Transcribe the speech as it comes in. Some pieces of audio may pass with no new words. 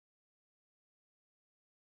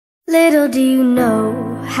Little do you know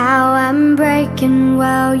how I'm breaking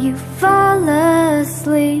while you fall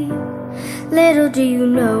asleep. Little do you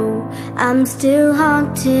know I'm still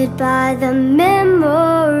haunted by the memories.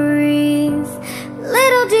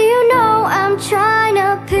 Little do you know I'm trying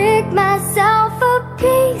to pick myself up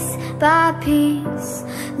piece by piece.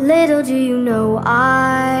 Little do you know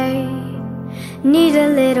I need a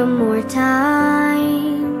little more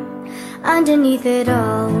time. Underneath it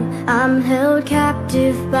all, I'm held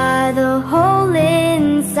captive by the hole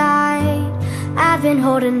inside. I've been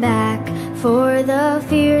holding back for the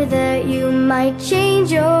fear that you might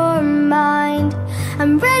change your mind.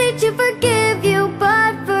 I'm ready to forgive you,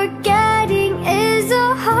 but forgetting is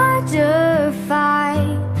a harder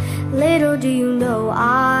fight. Little do you know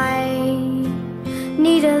I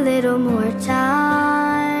need a little more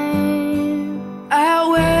time.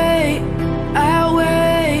 I'll wait,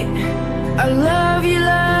 I love you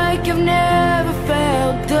like I've never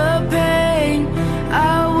felt the pain.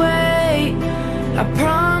 I'll wait, I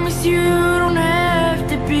promise you don't have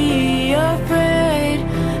to be afraid.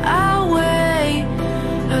 I'll wait,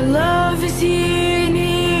 our love is here and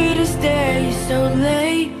here to stay. So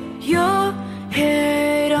lay your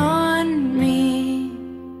head on me.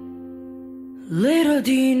 Little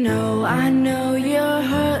do you know, I know you're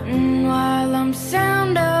hurting while I'm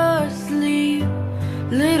sound asleep.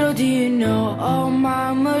 Little do you know, all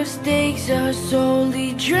my mistakes are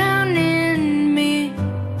slowly drowning me.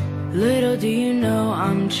 Little do you know,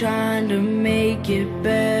 I'm trying to make it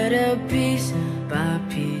better piece by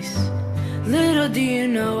piece. Little do you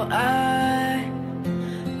know, I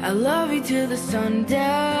love you till the sun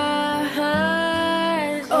dies.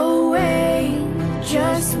 Oh wait,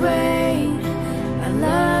 just wait, I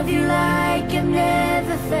love you like I've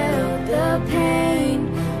never felt the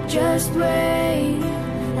pain. Just wait,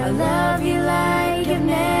 I love you like I've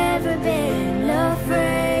never been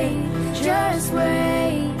afraid. Just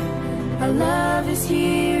wait, our love is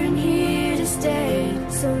here and here to stay.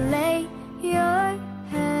 So lay your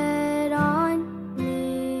head on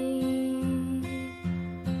me.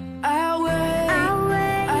 I'll wait,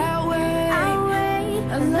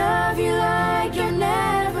 I love you like I've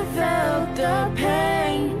never felt the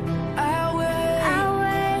pain. I'll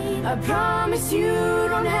wait, I promise you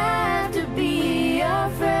don't have to be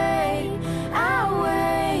afraid. I'll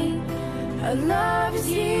wait, our love is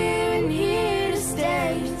here and here to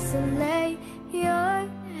stay. So lay your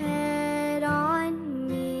head on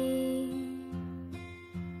me.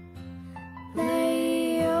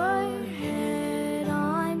 Lay your head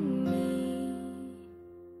on me.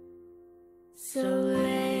 So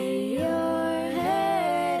lay your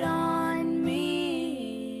head on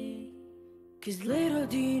me. 'Cause little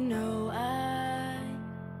do you know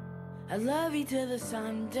I love you till the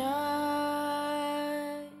sun dies.